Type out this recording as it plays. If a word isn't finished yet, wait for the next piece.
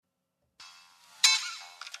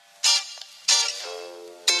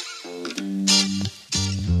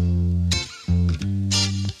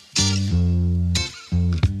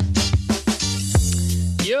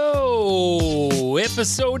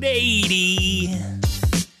episode 80.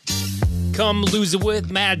 Come lose it with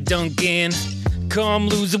Matt Duncan. Come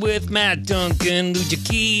lose it with Matt Duncan. Lose your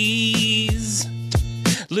keys.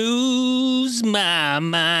 Lose my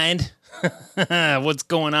mind. What's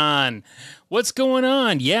going on? What's going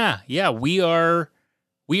on? Yeah, we are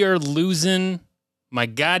losing my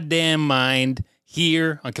goddamn mind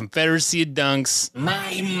here on Confederacy of Dunks.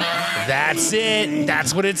 My mind. That's it.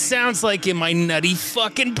 That's what it sounds like in my nutty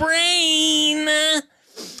fucking brain.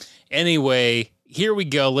 Anyway, here we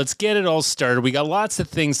go. Let's get it all started. We got lots of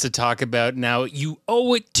things to talk about now. You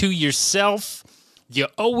owe it to yourself. You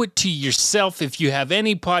owe it to yourself. If you have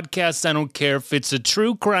any podcast, I don't care if it's a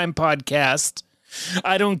true crime podcast.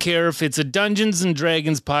 I don't care if it's a Dungeons and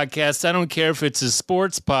Dragons podcast. I don't care if it's a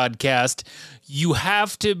sports podcast. You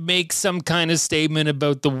have to make some kind of statement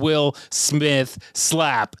about the Will Smith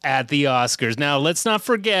slap at the Oscars. Now, let's not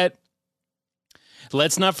forget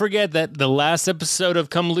that the last episode of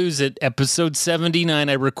Come Lose It, episode 79,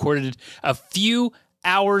 I recorded a few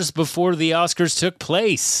hours before the Oscars took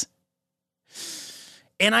place.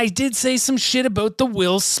 And I did say some shit about the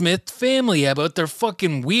Will Smith family, about their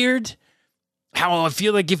fucking weird. How I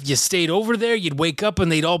feel like if you stayed over there, you'd wake up and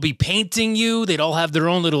they'd all be painting you. They'd all have their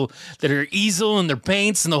own their easel and their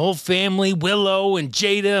paints, and the whole family, Willow and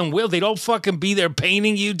Jada and Will, they'd all fucking be there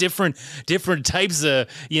painting you different types of,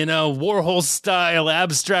 Warhol style,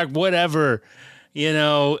 abstract, whatever.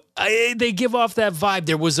 They give off that vibe.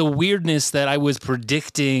 There was a weirdness that I was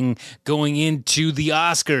predicting going into the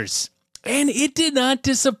Oscars, and it did not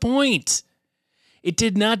disappoint. It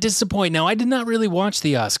did not disappoint. Now, I did not really watch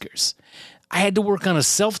the Oscars. I had to work on a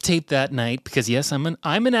self-tape that night because, yes, I'm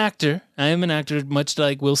an actor. I am an actor, much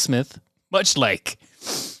like Will Smith, much like.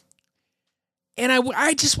 And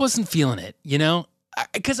I just wasn't feeling it,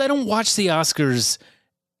 because I don't watch the Oscars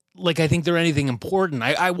like I think they're anything important.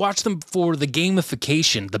 I watch them for the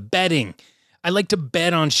gamification, the betting. I like to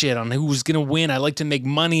bet on shit, on who's going to win. I like to make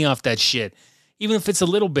money off that shit, even if it's a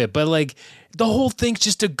little bit. But, the whole thing's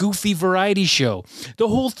just a goofy variety show. The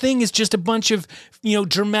whole thing is just a bunch of,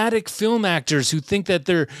 dramatic film actors who think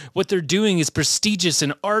that what they're doing is prestigious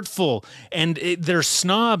and artful, and they're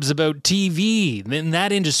snobs about TV in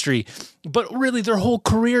that industry. But really, their whole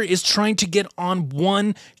career is trying to get on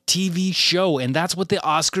one TV show, and that's what the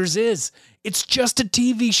Oscars is. It's just a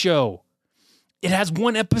TV show. It has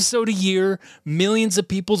one episode a year. Millions of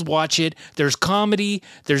people watch it. There's comedy.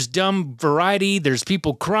 There's dumb variety. There's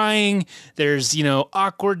people crying. There's,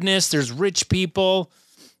 awkwardness. There's rich people.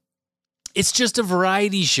 It's just a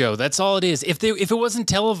variety show. That's all it is. If it wasn't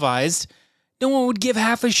televised, no one would give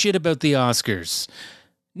half a shit about the Oscars.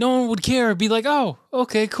 No one would care. It'd be like, oh,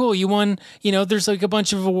 okay, cool. You won. There's a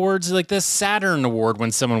bunch of awards like the Saturn Award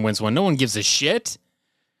when someone wins one. No one gives a shit.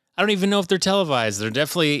 I don't even know if they're televised. They're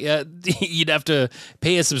definitely, you'd have to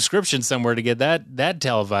pay a subscription somewhere to get that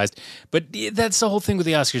televised. But that's the whole thing with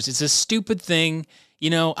the Oscars. It's a stupid thing.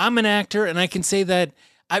 I'm an actor, and I can say that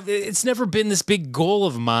it's never been this big goal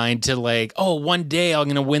of mine to one day I'm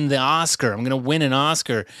going to win the Oscar. I'm going to win an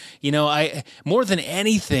Oscar. More than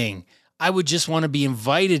anything, I would just want to be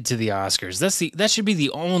invited to the Oscars. That should be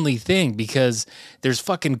the only thing, because there's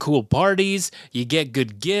fucking cool parties. You get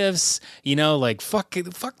good gifts. Fuck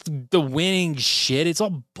the winning shit. It's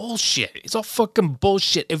all bullshit. It's all fucking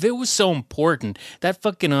bullshit. If it was so important, that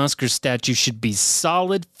fucking Oscar statue should be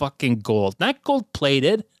solid fucking gold, not gold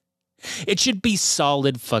plated. It should be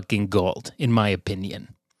solid fucking gold, in my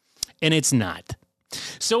opinion, and it's not.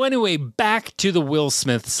 So anyway, back to the Will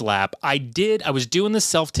Smith slap. I was doing the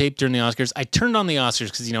self-tape during the Oscars. I turned on the Oscars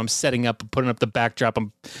because, I'm setting up, putting up the backdrop,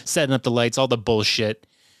 I'm setting up the lights, all the bullshit.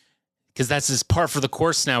 Because that's just par for the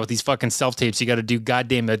course now with these fucking self-tapes. You got to do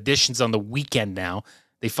goddamn auditions on the weekend now.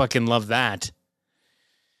 They fucking love that.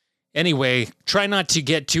 Anyway, try not to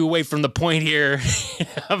get too away from the point here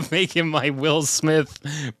of making my Will Smith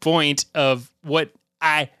point of what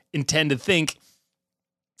I intend to think.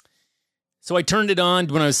 So I turned it on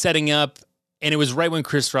when I was setting up, and it was right when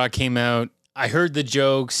Chris Rock came out. I heard the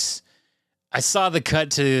jokes. I saw the cut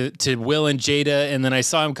to Will and Jada, and then I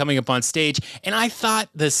saw him coming up on stage, and I thought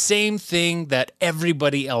the same thing that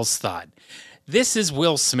everybody else thought. This is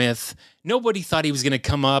Will Smith. Nobody thought he was going to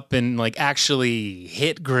come up and actually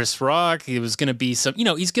hit Chris Rock. It was going to be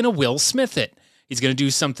he's going to Will Smith it. He's going to do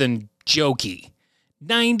something jokey.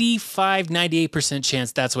 98%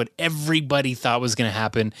 chance that's what everybody thought was going to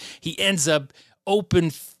happen. He ends up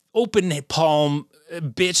open palm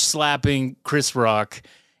bitch slapping Chris Rock,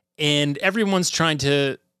 and everyone's trying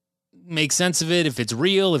to make sense of it, if it's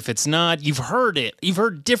real, if it's not. You've heard it. You've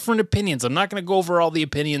heard different opinions. I'm not going to go over all the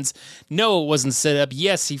opinions. No, it wasn't set up.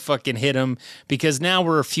 Yes, he fucking hit him, because now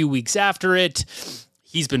we're a few weeks after it.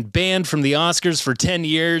 He's been banned from the Oscars for 10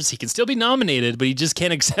 years. He can still be nominated, but he just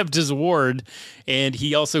can't accept his award. And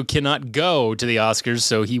he also cannot go to the Oscars,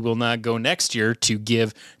 so he will not go next year to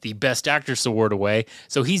give the Best Actress award away.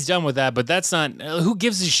 So he's done with that, but that's not, who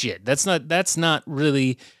gives a shit? That's not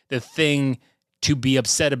really the thing to be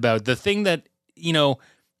upset about. The thing that, you know,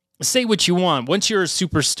 say what you want. Once you're a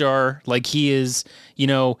superstar like he is, you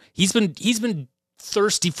know, he's been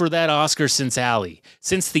thirsty for that Oscar since Ali.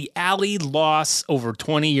 Since the Ali loss over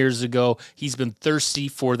 20 years ago, he's been thirsty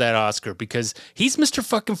for that Oscar because he's Mr.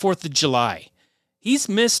 fucking 4th of July. He's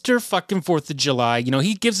Mr. fucking 4th of July. You know,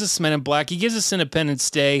 he gives us Men in Black. He gives us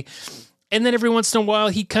Independence Day. And then every once in a while,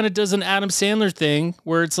 he kind of does an Adam Sandler thing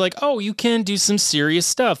where it's like, oh, you can do some serious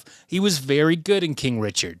stuff. He was very good in King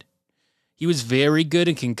Richard. He was very good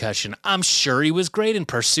in Concussion. I'm sure he was great in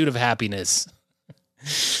Pursuit of Happiness.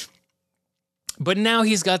 But now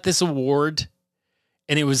he's got this award,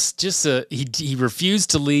 and it was just he refused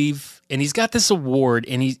to leave, and he's got this award,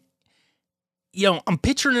 and I'm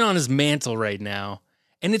picturing it on his mantle right now,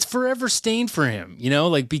 and it's forever stained for him, you know,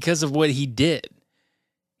 like because of what he did.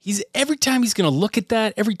 Every time he's going to look at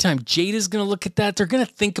that, every time Jada's going to look at that, they're going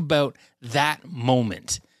to think about that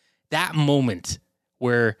moment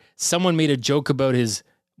where someone made a joke about his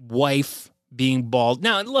wife being bald.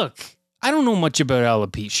 Now, look, I don't know much about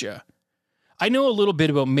alopecia. I know a little bit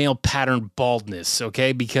about male pattern baldness,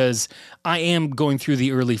 okay, because I am going through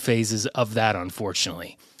the early phases of that,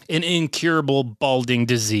 unfortunately. An incurable balding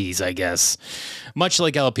disease, I guess. Much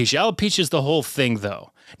like alopecia. Alopecia is the whole thing,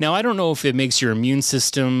 though. Now, I don't know if it makes your immune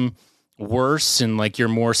system worse and like you're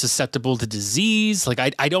more susceptible to disease. Like,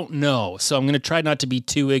 I don't know. So I'm going to try not to be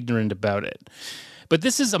too ignorant about it. But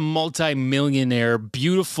this is a multi-millionaire,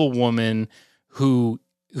 beautiful woman who's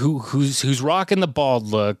rocking the bald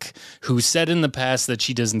look, who said in the past that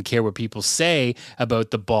she doesn't care what people say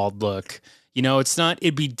about the bald look. You know,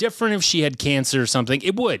 it'd be different if she had cancer or something.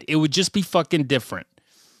 It would just be fucking different.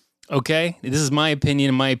 Okay? This is my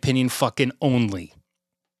opinion fucking only.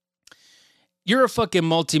 You're a fucking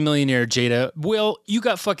multimillionaire, Jada. Will, you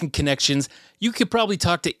got fucking connections. You could probably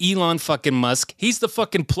talk to Elon fucking Musk. He's the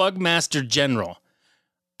fucking plug master general.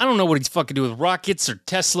 I don't know what he's fucking doing with rockets or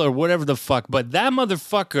Tesla or whatever the fuck, but that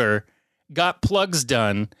motherfucker got plugs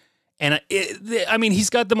done. And he's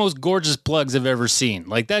got the most gorgeous plugs I've ever seen.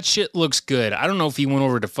 Like, that shit looks good. I don't know if he went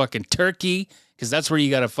over to fucking Turkey, because that's where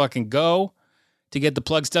you got to fucking go to get the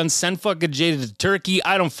plugs done. Send fucking Jada to Turkey.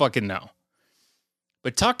 I don't fucking know.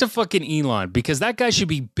 But talk to fucking Elon, because that guy should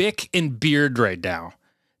be Bick and beard right now.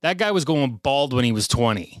 That guy was going bald when he was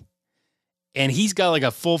 20. And he's got like a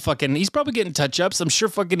full fucking, he's probably getting touch-ups. I'm sure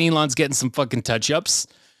fucking Elon's getting some fucking touch-ups.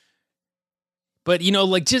 But, you know,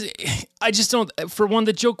 like, I just don't, for one,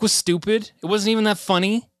 the joke was stupid. It wasn't even that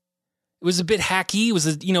funny. It was a bit hacky. It was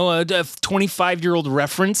a 25-year-old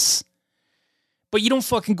reference. But you don't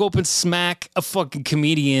fucking go up and smack a fucking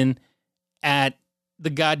comedian at the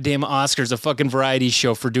goddamn Oscars, a fucking variety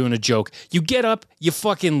show, for doing a joke. You get up, you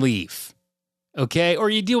fucking leave. Okay? Or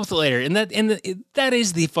you deal with it later. And that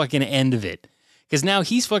is the fucking end of it. Because now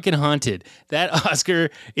he's fucking haunted. That Oscar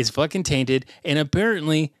is fucking tainted. And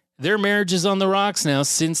apparently their marriage is on the rocks now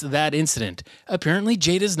since that incident. Apparently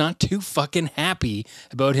Jada's not too fucking happy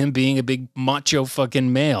about him being a big macho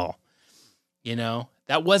fucking male. You know?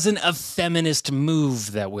 That wasn't a feminist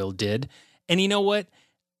move that Will did. And you know what?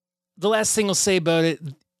 The last thing I'll say about it,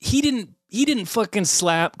 he didn't fucking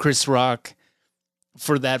slap Chris Rock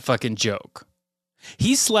for that fucking joke.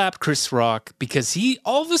 He slapped Chris Rock because he,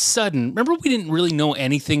 all of a sudden, remember we didn't really know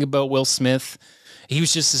anything about Will Smith? He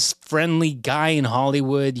was just this friendly guy in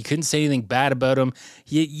Hollywood. You couldn't say anything bad about him.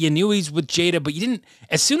 You knew he was with Jada, but you didn't,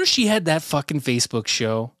 as soon as she had that fucking Facebook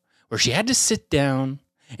show where she had to sit down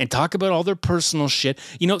and talk about all their personal shit,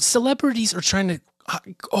 you know, celebrities are trying to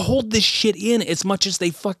hold this shit in as much as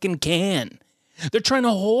they fucking can. They're trying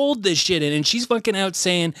to hold this shit in, and she's fucking out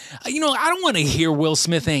saying, you know, I don't want to hear Will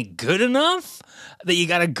Smith ain't good enough, that you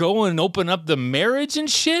got to go and open up the marriage and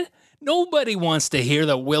shit. Nobody wants to hear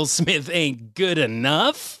that Will Smith ain't good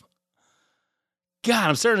enough. God,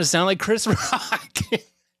 I'm starting to sound like Chris Rock.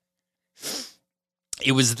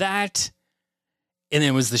 It was that. And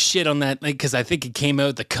it was the shit on that, because I think it came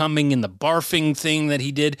out, the coming and the barfing thing that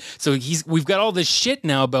he did. So we've got all this shit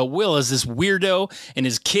now about Will as this weirdo, and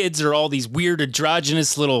his kids are all these weird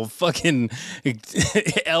androgynous little fucking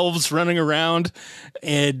elves running around.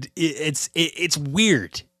 And it's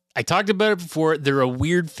weird. I talked about it before. They're a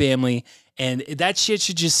weird family, and that shit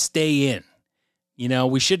should just stay in. You know,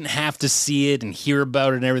 we shouldn't have to see it and hear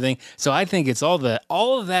about it and everything. So I think it's all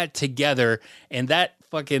of that together, and that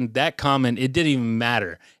comment, it didn't even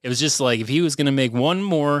matter. It was just like, if he was going to make one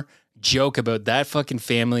more joke about that fucking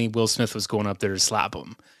family. Will Smith was going up there to slap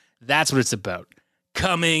him. That's what it's about.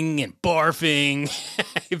 Coming and barfing.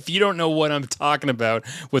 If you don't know what I'm talking about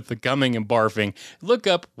with the coming and barfing, look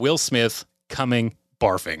up Will Smith coming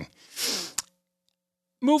barfing.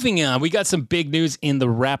 Moving on, we got some big news in the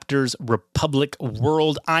Raptors Republic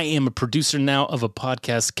world. I am a producer now of a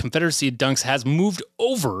podcast. Confederacy of Dunks has moved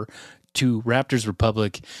over to Raptors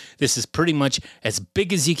Republic. This is pretty much as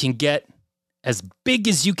big as you can get. As big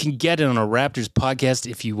as you can get on a Raptors podcast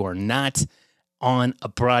if you are not on a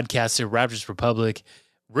broadcaster. Raptors Republic,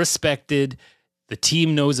 respected. The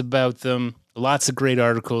team knows about them. Lots of great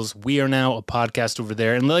articles. We are now a podcast over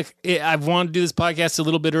there. And look, I've wanted to do this podcast a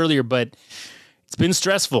little bit earlier, but it's been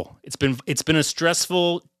stressful. It's been a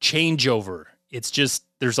stressful changeover. It's just,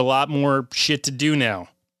 there's a lot more shit to do now.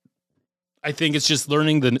 I think it's just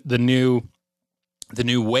learning the new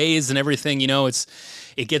ways and everything. You know, it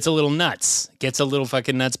gets a little nuts. It gets a little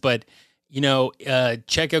fucking nuts, but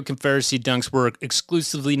check out Confederacy Dunks. We're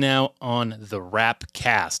exclusively now on the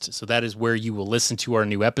Rapcast. So that is where you will listen to our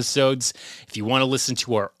new episodes. If you want to listen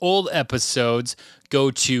to our old episodes,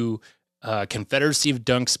 go to Confederacy of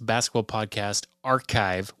Dunks Basketball Podcast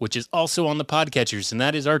Archive, which is also on the podcatchers, and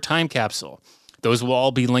that is our time capsule. Those will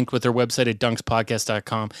all be linked with our website at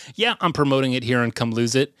dunkspodcast.com. Yeah, I'm promoting it here on Come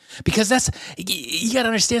Lose It because you got to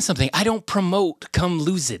understand something. I don't promote Come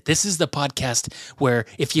Lose It. This is the podcast where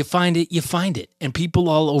if you find it, you find it. And people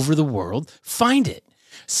all over the world find it.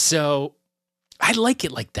 So I like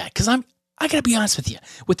it like that because I got to be honest with you.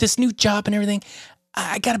 With this new job and everything,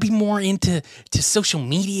 I got to be more into social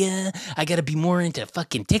media. I got to be more into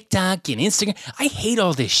fucking TikTok and Instagram. I hate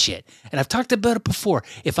all this shit. And I've talked about it before.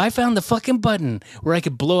 If I found the fucking button where I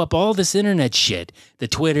could blow up all this internet shit, the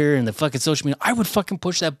Twitter and the fucking social media, I would fucking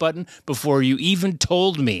push that button before you even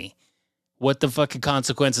told me what the fucking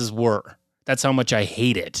consequences were. That's how much I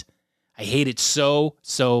hate it. I hate it so,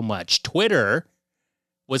 so much. Twitter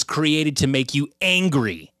was created to make you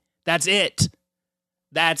angry. That's it.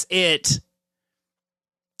 That's it.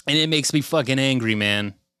 And it makes me fucking angry,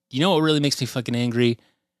 man. You know what really makes me fucking angry?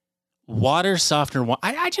 Water softener.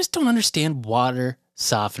 I just don't understand water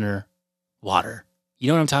softener water. You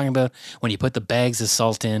know what I'm talking about? When you put the bags of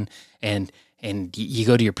salt in and you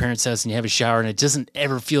go to your parents' house and you have a shower and it doesn't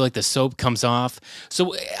ever feel like the soap comes off.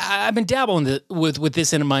 So I've been dabbling with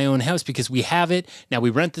this in my own house because we have it. Now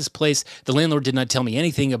we rent this place. The landlord did not tell me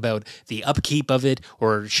anything about the upkeep of it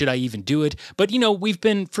or should I even do it. But, we've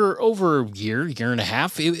been for over a year and a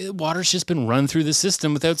half, water's just been run through the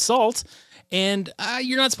system without salt. And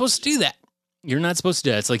you're not supposed to do that. You're not supposed to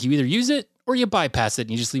do that. It's like you either use it or you bypass it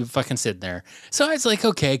and you just leave it fucking sitting there. So I was like,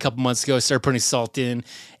 okay, a couple months ago, I started putting salt in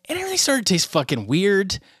and everything started to taste fucking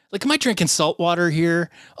weird. Like, am I drinking salt water here?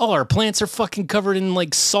 All our plants are fucking covered in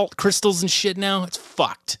like salt crystals and shit now. It's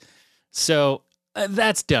fucked. So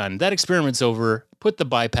that's done. That experiment's over. Put the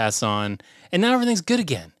bypass on and now everything's good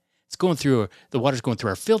again. It's going through, the water's going through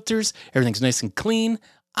our filters. Everything's nice and clean.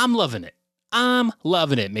 I'm loving it. I'm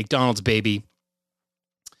loving it. McDonald's, baby.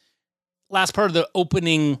 Last part of the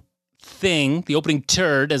opening thing, the opening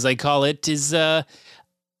turd, as I call it, is I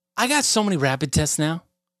got so many rapid tests now.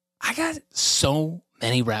 I got so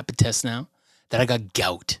many rapid tests now that I got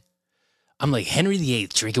gout. I'm like Henry VIII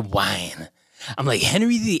drinking wine. I'm like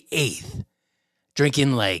Henry VIII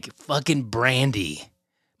drinking like fucking brandy.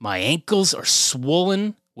 My ankles are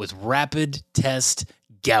swollen with rapid test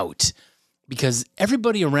gout because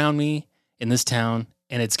everybody around me in this town,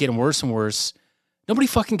 and it's getting worse and worse, nobody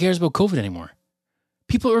fucking cares about COVID anymore.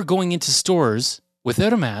 People are going into stores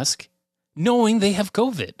without a mask, knowing they have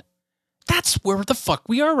COVID. That's where the fuck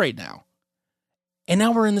we are right now. And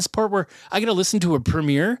now we're in this part where I got to listen to a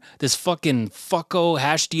premiere, this fucking fucko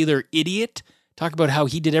hash dealer idiot, talk about how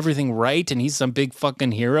he did everything right and he's some big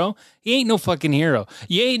fucking hero. He ain't no fucking hero.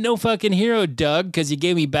 You ain't no fucking hero, Doug, because you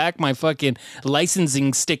gave me back my fucking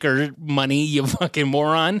licensing sticker money, you fucking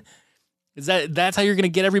moron. That's how you're going to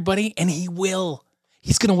get everybody? And he will.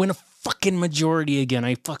 He's going to win a fucking majority again.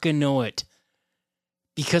 I fucking know it.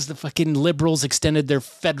 Because the fucking liberals extended their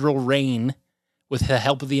federal reign with the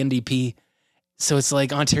help of the NDP. So it's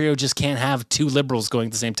like Ontario just can't have two liberals going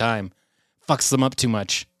at the same time. Fucks them up too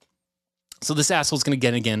much. So this asshole's going to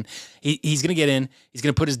get in again. He's going to get in. He's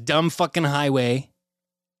going to put his dumb fucking highway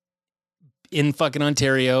in fucking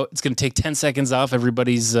Ontario. It's going to take 10 seconds off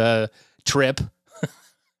everybody's trip.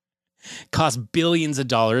 Cost billions of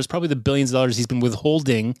dollars, probably the billions of dollars he's been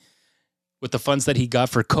withholding with the funds that he got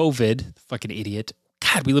for COVID. Fucking idiot.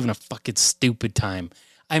 God, we live in a fucking stupid time.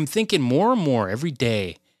 I'm thinking more and more every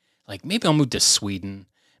day, like maybe I'll move to Sweden.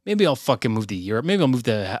 Maybe I'll fucking move to Europe. Maybe I'll move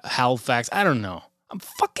to Halifax. I don't know. I'm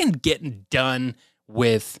fucking getting done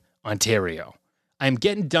with Ontario. I'm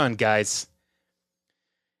getting done, guys.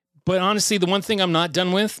 But honestly, the one thing I'm not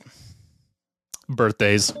done with,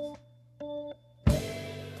 birthdays.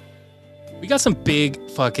 We got some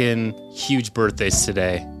big fucking huge birthdays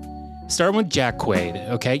today. Starting with Jack Quaid,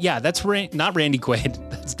 okay? Yeah, that's not Randy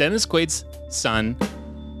Quaid. That's Dennis Quaid's son,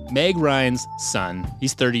 Meg Ryan's son.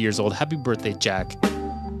 He's 30 years old. Happy birthday, Jack.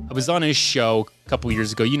 I was on his show a couple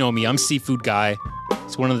years ago. You know me, I'm seafood guy.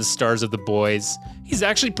 He's one of the stars of The Boys. He's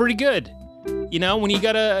actually pretty good. You know, when you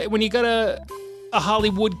got a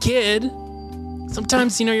Hollywood kid,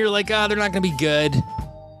 sometimes, you know, you're like, they're not gonna be good.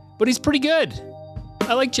 But he's pretty good.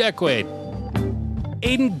 I like Jack Quaid.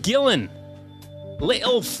 Aidan Gillen.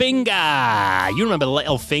 Littlefinger. You remember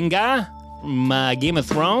Littlefinger from Game of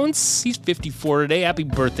Thrones? He's 54 today. Happy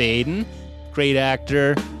birthday, Aiden. Great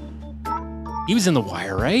actor. He was in The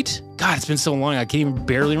Wire, right? God, it's been so long, I can't even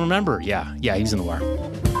barely remember. Yeah, he was in The Wire.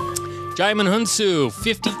 Jaimin Hunsu,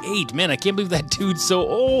 58. Man, I can't believe that dude's so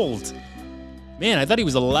old. Man, I thought he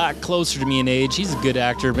was a lot closer to me in age. He's a good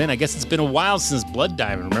actor. Man, I guess it's been a while since Blood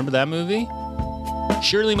Diamond. Remember that movie?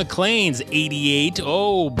 Shirley MacLaine's 88.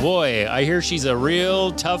 Oh, boy. I hear she's a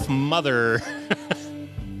real tough mother.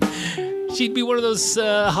 She'd be one of those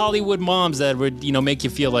Hollywood moms that would, you know, make you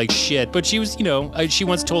feel like shit. But she was, you know, she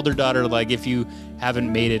once told her daughter, like, if you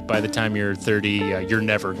haven't made it by the time you're 30, you're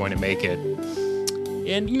never going to make it.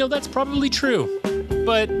 And, you know, that's probably true.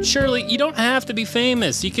 But Shirley, you don't have to be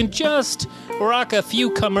famous. You can just rock a few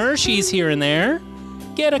commercials here and there.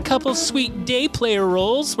 Get a couple sweet day player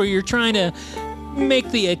roles where you're trying to make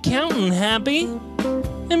the accountant happy.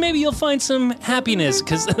 And maybe you'll find some happiness,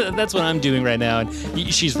 because that's what I'm doing right now. And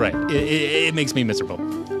she's right. It makes me miserable.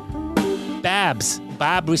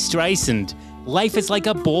 Barbra Streisand. Life is like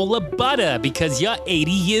a bowl of butter because you're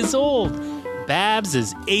 80 years old. Babs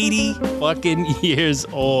is 80 fucking years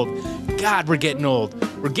old. God, we're getting old.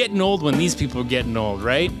 We're getting old when these people are getting old,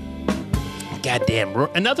 right? Goddamn.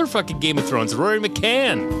 Another fucking Game of Thrones. Rory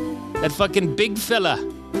McCann. That fucking big fella.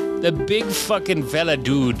 The big fucking fella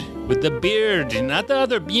dude with the beard. Not the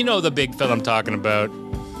other, you know the big fella I'm talking about.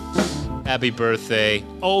 Happy birthday.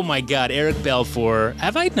 Oh my God, Eric Balfour.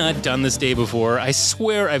 Have I not done this day before? I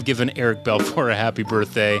swear I've given Eric Balfour a happy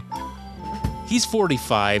birthday. He's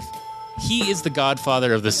 45. He is the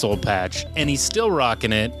godfather of the soul patch, and he's still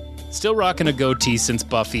rocking it. Still rocking a goatee since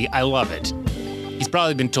Buffy. I love it. He's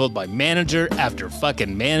probably been told by manager after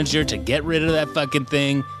fucking manager to get rid of that fucking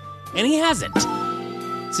thing, and he hasn't.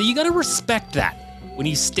 So you gotta respect that when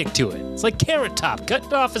you stick to it. It's like Carrot Top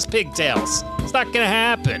cutting off his pigtails. It's not gonna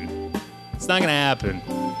happen. It's not gonna happen.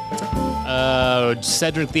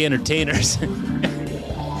 Cedric the Entertainer's.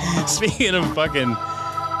 Speaking of fucking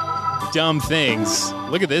dumb things,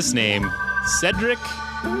 look at this name. Cedric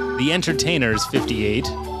the Entertainer's 58.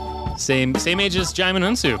 Same age as Jaimin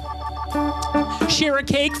Hunsu. Share a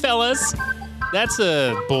cake, fellas. That's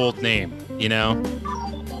a bold name, you know?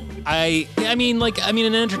 I mean,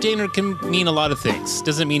 an entertainer can mean a lot of things.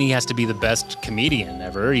 Doesn't mean he has to be the best comedian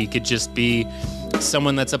ever. He could just be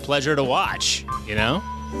someone that's a pleasure to watch, you know?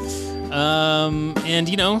 And,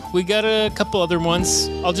 you know, we got a couple other ones.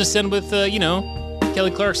 I'll just end with, you know,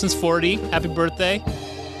 Kelly Clarkson's 40. Happy birthday.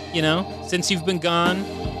 You know, since you've been gone,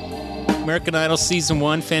 American Idol Season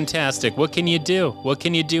 1, fantastic. What can you do? What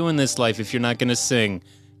can you do in this life if you're not going to sing?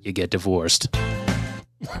 You get divorced.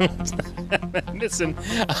 I'm missing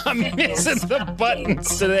the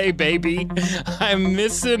buttons today, baby. I'm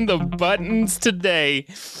missing the buttons today.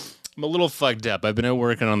 I'm a little fucked up. I've been out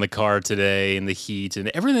working on the car today in the heat, and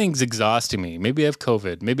everything's exhausting me. Maybe I have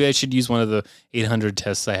COVID. Maybe I should use one of the 800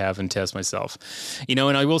 tests I have and test myself. You know,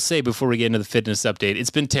 and I will say before we get into the fitness update,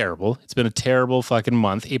 it's been terrible. It's been a terrible fucking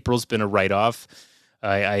month. April's been a write-off.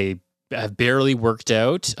 I've barely worked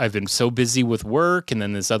out. I've been so busy with work and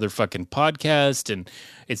then this other fucking podcast. And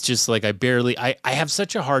it's just like I have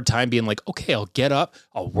such a hard time being like, okay, I'll get up,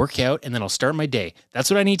 I'll work out, and then I'll start my day. That's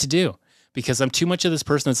what I need to do, because I'm too much of this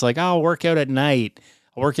person that's like, oh, I'll work out at night.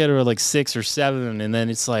 I'll work out at like 6 or 7. And then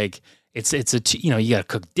it's like, you know, you got to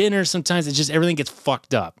cook dinner sometimes. It's just everything gets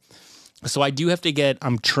fucked up. So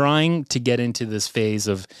I'm trying to get into this phase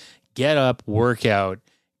of get up, work out,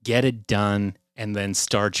 get it done, and then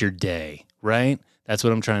start your day, right? That's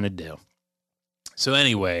what I'm trying to do. So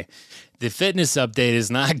anyway, the fitness update is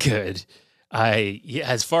not good.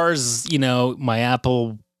 As far as, you know, my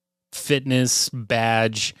Apple Fitness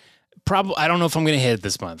badge, probably, I don't know if I'm going to hit it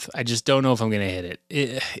this month. I just don't know if I'm going to hit it.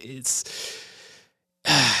 It's,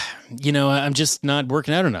 you know, I'm just not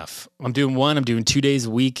working out enough. I'm doing 2 days a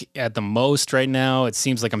week at the most right now. It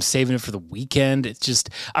seems like I'm saving it for the weekend. It's just,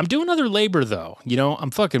 I'm doing other labor though. You know,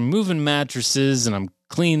 I'm fucking moving mattresses and I'm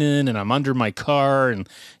cleaning and I'm under my car and,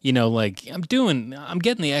 like I'm getting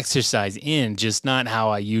the exercise in, just not how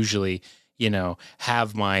I usually,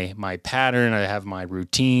 have my pattern. I have my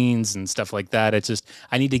routines and stuff like that. It's just,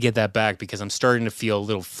 I need to get that back because I'm starting to feel a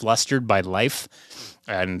little flustered by life.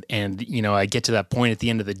 And I get to that point at the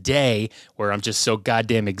end of the day where I'm just so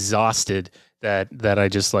goddamn exhausted that I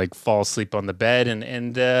just like fall asleep on the bed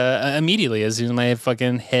and immediately as soon as my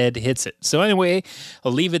fucking head hits it. So anyway,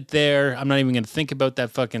 I'll leave it there. I'm not even going to think about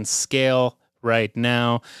that fucking scale right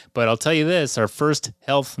now, but I'll tell you this, our first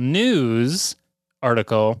health news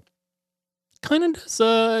article kind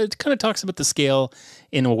of talks about the scale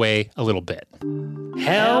in a way a little bit.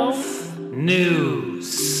 Health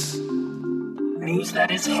news. News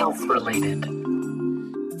that is health related.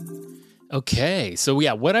 Okay, so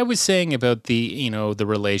yeah, what I was saying about the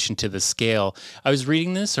relation to the scale, I was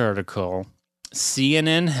reading this article,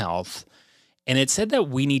 CNN Health, and it said that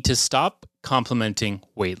we need to stop complimenting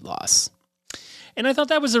weight loss. And I thought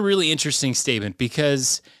that was a really interesting statement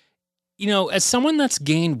because, as someone that's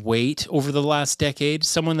gained weight over the last decade,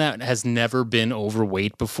 someone that has never been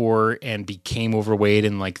overweight before and became overweight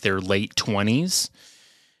in like their late 20s,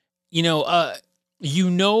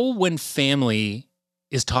 when family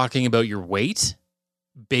is talking about your weight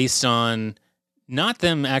based on not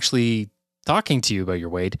them actually talking to you about your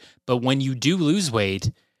weight, but when you do lose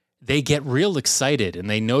weight, they get real excited and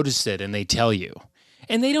they notice it and they tell you.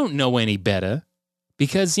 And they don't know any better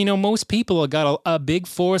because, most people have got a big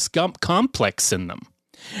Forrest Gump complex in them.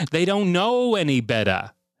 They don't know any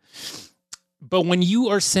better. But when you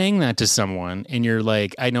are saying that to someone and you're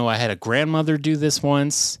like, I know I had a grandmother do this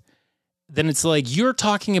once, then it's like you're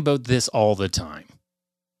talking about this all the time.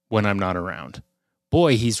 When I'm not around.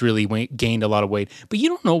 Boy, he's really gained a lot of weight. But you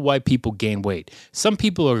don't know why people gain weight. Some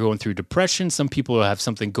people are going through depression. Some people have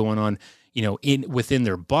something going on, within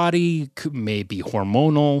their body. May be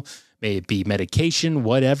hormonal, may be medication,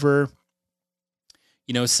 whatever.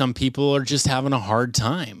 Some people are just having a hard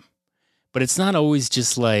time. But it's not always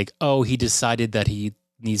just like, oh, he decided that he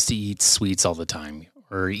needs to eat sweets all the time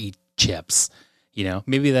or eat chips.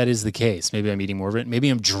 Maybe that is the case. Maybe I'm eating more of it. Maybe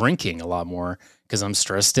I'm drinking a lot more because I'm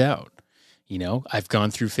stressed out. I've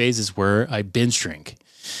gone through phases where I binge drink.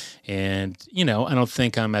 And, I don't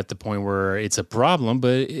think I'm at the point where it's a problem,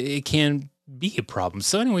 but it can be a problem.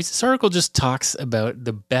 So anyways, this article just talks about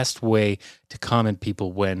the best way to comment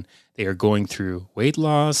people when they are going through weight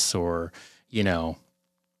loss or,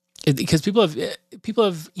 because people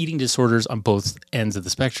have eating disorders on both ends of the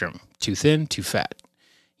spectrum. Too thin, too fat.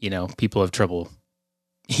 People have trouble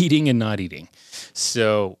eating and not eating.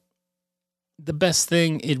 So the best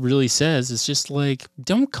thing it really says is just like,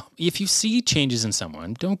 if you see changes in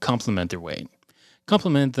someone, don't compliment their weight.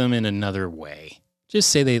 Compliment them in another way.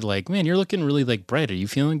 Just say man, you're looking really bright. Are you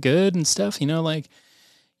feeling good and stuff? Say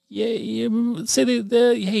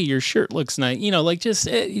hey, your shirt looks nice.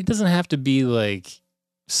 It doesn't have to be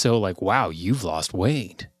so wow, you've lost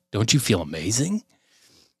weight. Don't you feel amazing?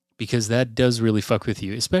 Because that does really fuck with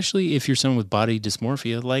you, especially if you're someone with body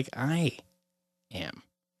dysmorphia like I am,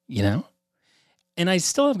 And I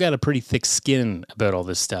still have got a pretty thick skin about all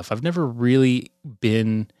this stuff. I've never really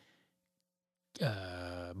been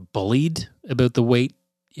bullied about the weight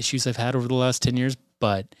issues I've had over the last 10 years,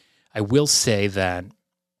 but I will say that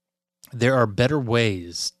there are better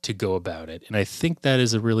ways to go about it. And I think that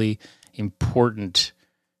is a really important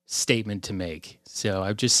statement to make. So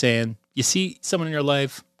I'm just saying, you see someone in your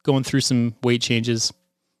life going through some weight changes,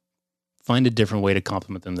 find a different way to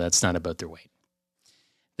compliment them that's not about their weight.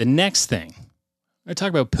 The next thing, I'm going to talk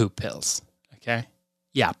about poop pills, okay?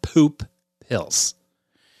 Yeah, poop pills.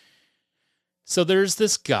 So there's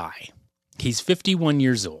this guy. He's 51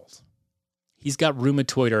 years old. He's got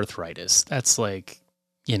rheumatoid arthritis. That's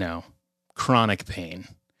chronic pain.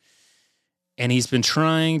 And he's been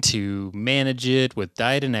trying to manage it with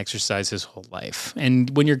diet and exercise his whole life.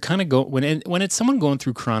 And when you're kind of when it's someone going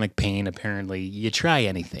through chronic pain, apparently you try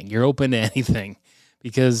anything. You're open to anything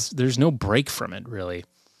because there's no break from it, really.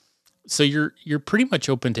 So you're pretty much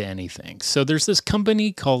open to anything. So there's this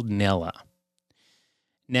company called Nella.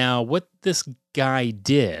 Now, what this guy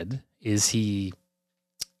did is he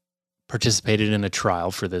participated in a trial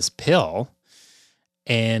for this pill.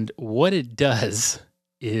 And what it does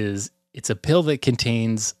is it's a pill that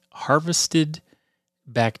contains harvested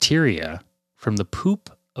bacteria from the poop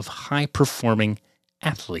of high-performing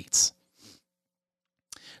athletes.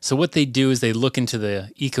 So what they do is they look into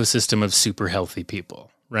the ecosystem of super healthy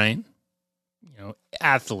people, right?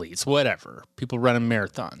 Athletes, whatever, people running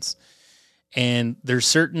marathons. And there's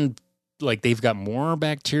certain like they've got more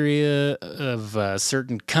bacteria of a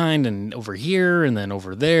certain kind and over here and then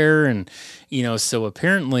over there. And, so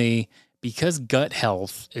apparently because gut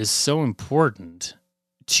health is so important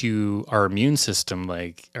to our immune system,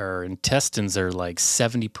 like our intestines are like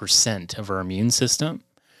 70% of our immune system.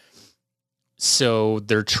 So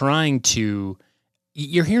they're trying to,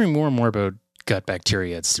 you're hearing more and more about gut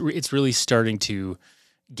bacteria. It's really starting to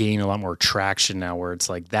gain a lot more traction now, where it's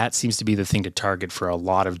like that seems to be the thing to target for a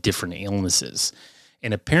lot of different illnesses.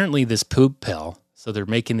 And apparently this poop pill, so they're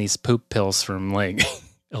making these poop pills from like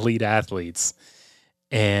elite athletes,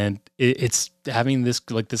 and it's having this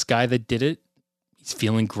guy that did it. He's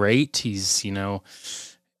feeling great. He's,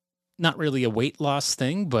 not really a weight loss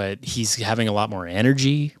thing, but he's having a lot more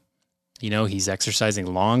energy. He's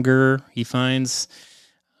exercising longer, he finds,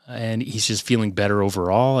 and he's just feeling better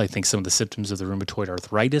overall. I think some of the symptoms of the rheumatoid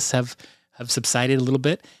arthritis have subsided a little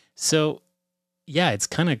bit. So, yeah, it's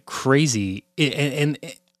kind of crazy. And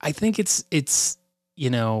I think it's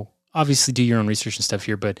obviously do your own research and stuff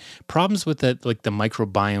here, but problems with that, like the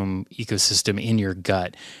microbiome ecosystem in your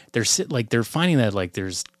gut, they're finding that like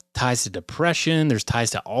there's ties to depression, there's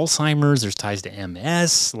ties to Alzheimer's, there's ties to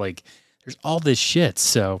MS, like there's all this shit.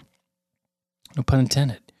 So, no pun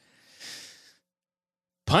intended.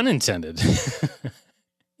 Pun intended.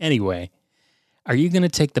 Anyway, are you going to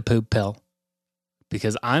take the poop pill?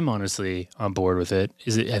 Because I'm honestly on board with it.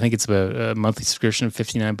 I think it's about a monthly subscription of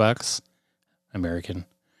 $59 American.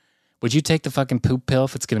 Would you take the fucking poop pill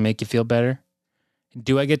if it's going to make you feel better?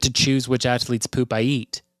 Do I get to choose which athlete's poop I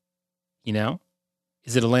eat?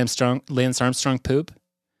 Is it a Lance Armstrong poop?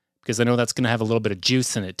 Because I know that's going to have a little bit of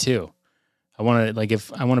juice in it too. I want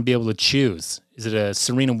to be able to choose. Is it a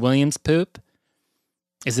Serena Williams poop?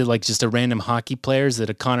 Is it like just a random hockey player? Is it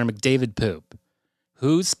a Connor McDavid poop?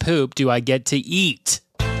 Whose poop do I get to eat?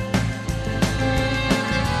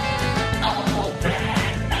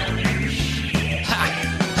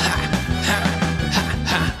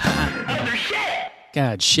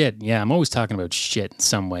 God, shit. Yeah, I'm always talking about shit in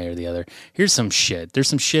some way or the other. Here's some shit. There's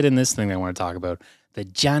some shit in this thing that I want to talk about. The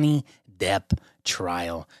Johnny Depp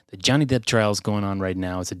trial. The Johnny Depp trial is going on right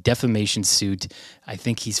now. It's a defamation suit. I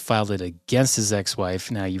think he's filed it against his ex-wife.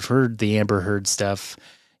 Now, you've heard the Amber Heard stuff.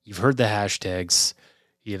 You've heard the hashtags.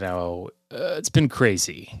 It's been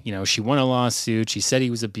crazy. She won a lawsuit. She said he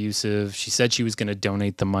was abusive. She said she was going to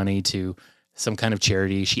donate the money to some kind of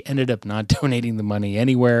charity. She ended up not donating the money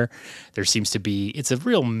anywhere. There seems to be, it's a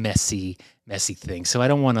real messy thing. So I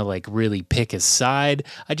don't want to like really pick a side.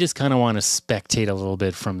 I just kind of want to spectate a little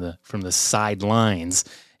bit from the sidelines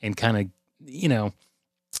and kind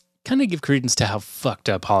of give credence to how fucked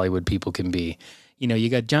up Hollywood people can be. You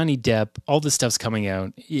got Johnny Depp, all this stuff's coming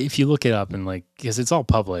out. If you look it up and because it's all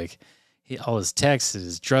public, all his texts,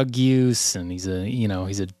 his drug use, and he's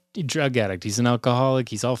a drug addict. He's an alcoholic.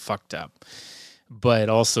 He's all fucked up. But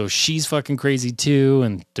also she's fucking crazy too.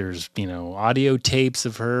 And there's, audio tapes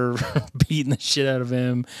of her beating the shit out of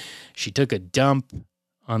him. She took a dump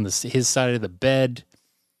on his side of the bed.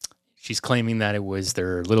 She's claiming that it was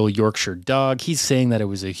their little Yorkshire dog. He's saying that it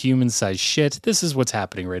was a human-sized shit. This is what's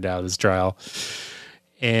happening right now in this trial.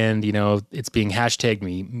 And, it's being hashtagged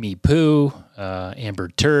me poo, Amber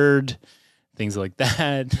Turd, things like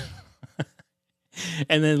that.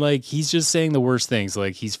 And then, he's just saying the worst things.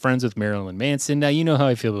 He's friends with Marilyn Manson. Now, you know how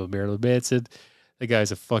I feel about Marilyn Manson. The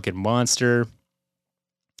guy's a fucking monster.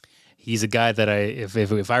 He's a guy that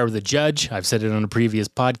if I were the judge, I've said it on a previous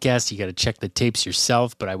podcast, you got to check the tapes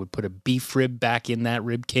yourself, but I would put a beef rib back in that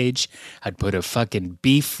rib cage. I'd put a fucking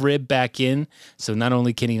beef rib back in. So not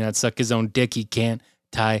only can he not suck his own dick, he can't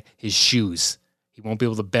tie his shoes. He won't be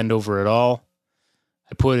able to bend over at all.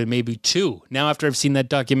 I put in maybe 2. Now, after I've seen that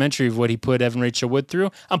documentary of what he put Evan Rachel Wood through,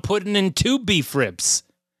 I'm putting in 2 beef ribs.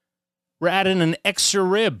 We're adding an extra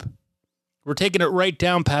rib. We're taking it right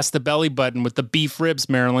down past the belly button with the beef ribs,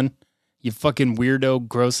 Marilyn. You fucking weirdo,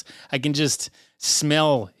 gross. I can just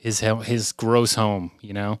smell his gross home,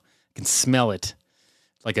 I can smell it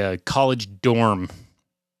like a college dorm.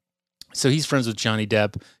 So he's friends with Johnny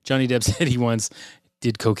Depp. Johnny Depp said he once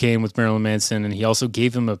did cocaine with Marilyn Manson, and he also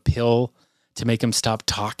gave him a pill to make him stop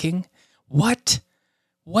talking. What?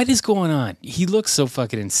 What is going on? He looks so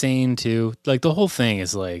fucking insane too. The whole thing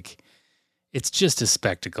is it's just a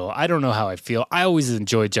spectacle. I don't know how I feel. I always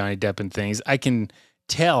enjoy Johnny Depp and things. I can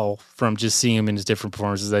tell from just seeing him in his different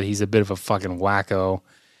performances that he's a bit of a fucking wacko.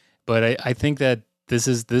 But I think that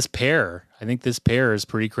this pair is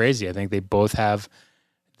pretty crazy. I think they both have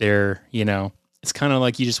their, it's kind of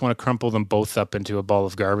like you just want to crumple them both up into a ball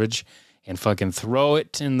of garbage and fucking throw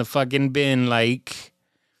it in the fucking bin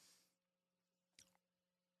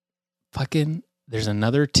fucking there's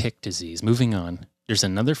another tick disease. Moving on. There's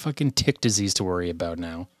another fucking tick disease to worry about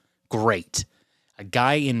now. Great. A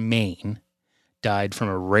guy in Maine died from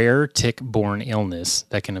a rare tick-borne illness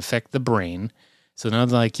that can affect the brain. So now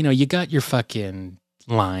they're like, you got your fucking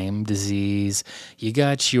Lyme disease. You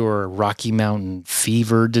got your Rocky Mountain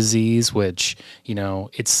fever disease, which,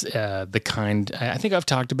 it's the kind, I think I've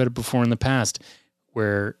talked about it before in the past,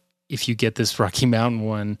 where if you get this Rocky Mountain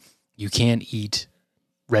one, you can't eat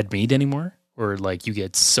red meat anymore, or like you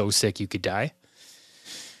get so sick you could die.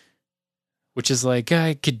 Which is like,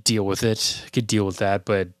 I could deal with it. I could deal with that,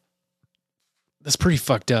 but that's pretty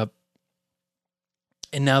fucked up.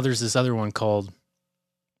 And now there's this other one called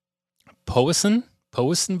Powassan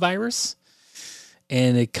virus.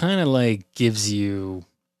 And it kind of like gives you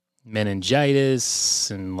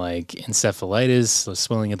meningitis and like encephalitis, so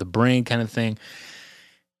swelling of the brain kind of thing.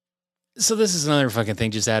 So this is another fucking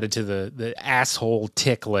thing just added to the asshole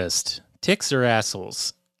tick list. Ticks are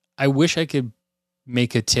assholes. I wish I could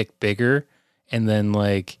make a tick bigger and then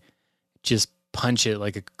like just punch it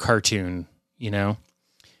like a cartoon,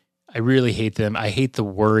 I really hate them. I hate the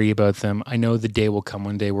worry about them. I know the day will come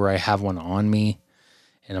one day where I have one on me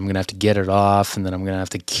and I'm going to have to get it off, and then I'm going to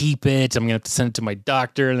have to keep it. I'm going to have to send it to my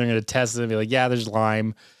doctor, and they're going to test it and be like, yeah, there's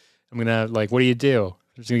Lyme. I'm going to like, what do you do?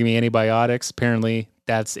 There's going to give me antibiotics. Apparently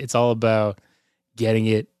it's all about getting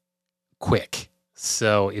it quick.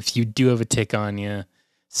 So if you do have a tick on you,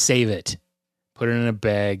 save it, put it in a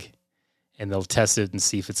bag, and they'll test it and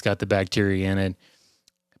see if it's got the bacteria in it.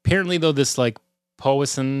 Apparently, though, this like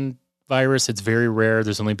Powassan virus, it's very rare.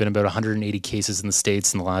 There's only been about 180 cases in the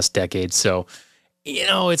States in the last decade. So,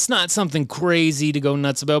 it's not something crazy to go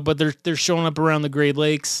nuts about, but they're showing up around the Great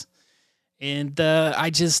Lakes. And I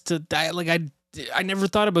never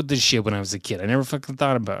thought about this shit when I was a kid. I never fucking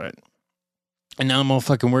thought about it. And now I'm all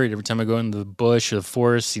fucking worried every time I go into the bush or the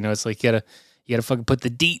forest. It's like you gotta fucking put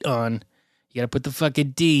the DEET on. You gotta put the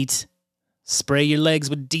fucking DEET. Spray your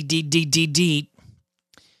legs with DEET.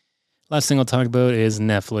 Last thing I'll talk about is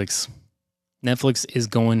Netflix. Netflix is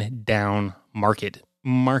going down market.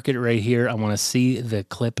 Market right here. I want to see the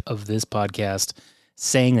clip of this podcast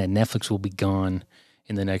saying that Netflix will be gone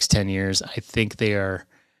in the next 10 years. I think they're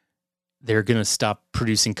going to stop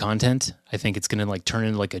producing content. I think it's going to like turn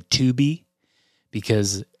into like a Tubi,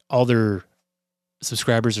 because all their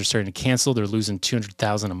subscribers are starting to cancel. They're losing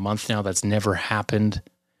 200,000 a month now. That's never happened.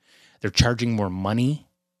 They're charging more money.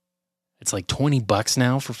 It's like $20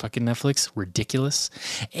 now for fucking Netflix. Ridiculous.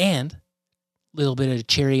 And a little bit of a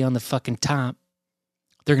cherry on the fucking top,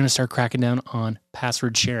 they're going to start cracking down on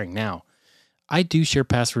password sharing. Now, I do share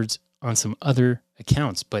passwords on some other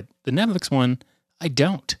accounts, but the Netflix one, I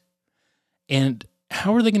don't. And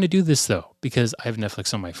how are they going to do this, though? Because I have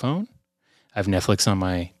Netflix on my phone. I have Netflix on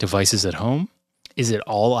my devices at home. Is it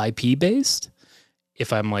all IP-based?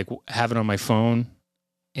 If I'm like have it on my phone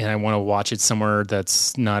and I want to watch it somewhere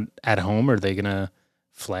that's not at home, are they going to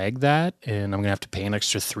flag that? And I'm going to have to pay an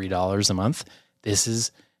extra $3 a month. This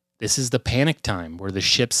is the panic time where the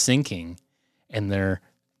ship's sinking and they're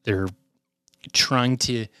trying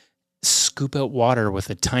to scoop out water with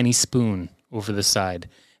a tiny spoon over the side.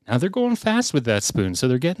 Now they're going fast with that spoon, so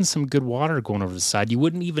they're getting some good water going over the side. You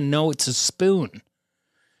wouldn't even know it's a spoon.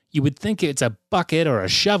 You would think it's a bucket or a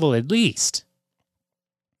shovel at least.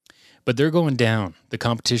 But they're going down. The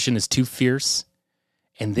competition is too fierce.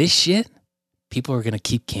 And this shit, people are going to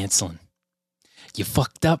keep canceling. You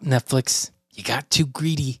fucked up, Netflix. You got too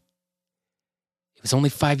greedy. It was only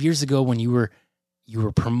 5 years ago when you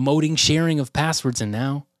were promoting sharing of passwords, and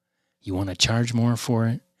now you want to charge more for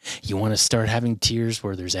it. You want to start having tiers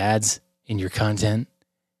where there's ads in your content.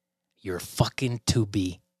 You're fucking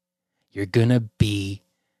Tubi. You're going to be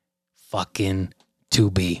fucking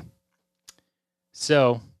Tubi.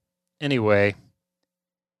 So, anyway,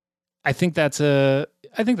 I think that's a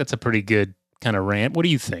pretty good kind of rant. What do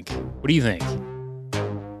you think?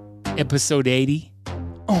 Episode 80.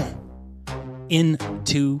 Oh,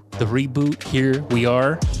 into the reboot. Here we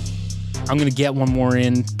are. I'm going to get one more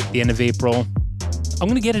in the end of April. I'm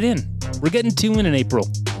going to get it in. We're getting 2 in April.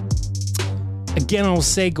 Again, I'll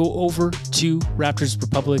say go over to Raptors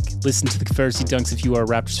Republic. Listen to the Confederacy Dunks if you are a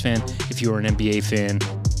Raptors fan. If you are an NBA fan,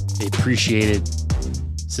 they appreciate it.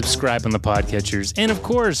 Subscribe on the podcatchers. And of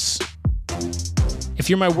course, if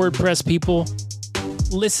you're my WordPress people,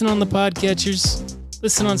 listen on the podcatchers.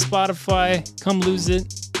 Listen on Spotify. Come lose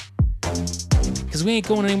it. Because we ain't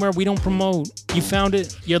going anywhere. We don't promote. You found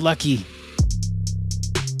it. You're lucky.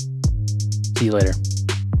 See you later.